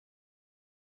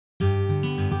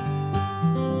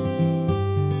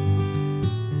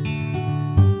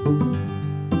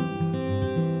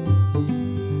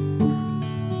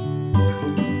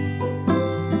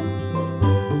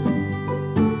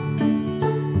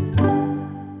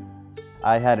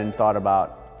I hadn't thought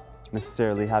about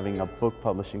necessarily having a book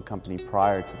publishing company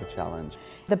prior to the challenge.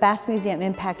 The Bass Museum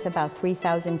impacts about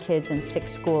 3,000 kids in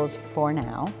 6 schools for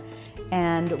now,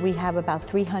 and we have about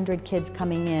 300 kids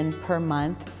coming in per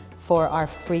month for our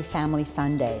free family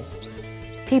Sundays.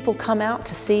 People come out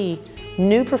to see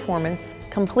new performance,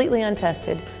 completely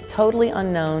untested, totally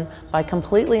unknown, by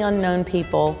completely unknown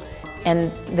people,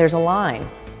 and there's a line.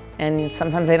 And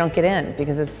sometimes they don't get in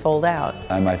because it's sold out.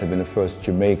 I might have been the first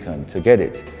Jamaican to get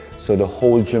it. So the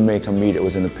whole Jamaican media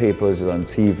was in the papers, it was on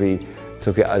TV,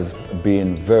 took it as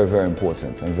being very, very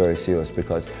important and very serious,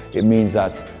 because it means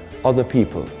that other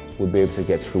people would be able to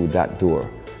get through that door,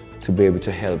 to be able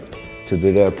to help to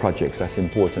do their projects. That's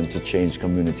important to change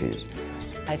communities.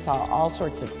 I saw all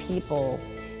sorts of people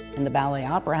in the Ballet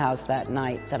Opera House that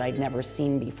night that I'd never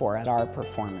seen before at our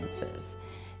performances.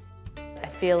 I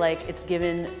feel like it's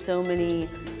given so many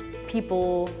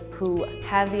people who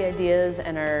have the ideas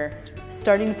and are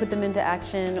starting to put them into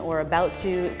action or about to,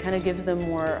 it kind of gives them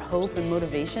more hope and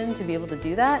motivation to be able to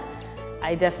do that.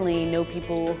 I definitely know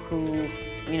people who,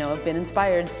 you know, have been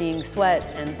inspired seeing Sweat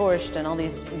and Borscht and all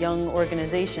these young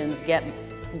organizations get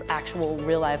actual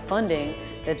real-life funding,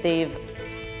 that they've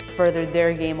furthered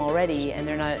their game already and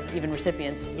they're not even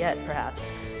recipients yet, perhaps.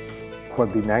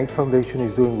 What the Knight Foundation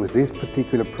is doing with this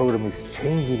particular program is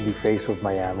changing the face of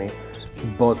Miami,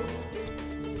 but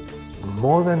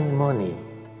more than money,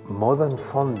 more than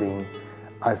funding,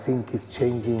 I think it's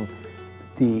changing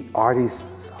the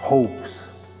artists' hopes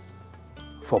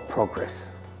for progress.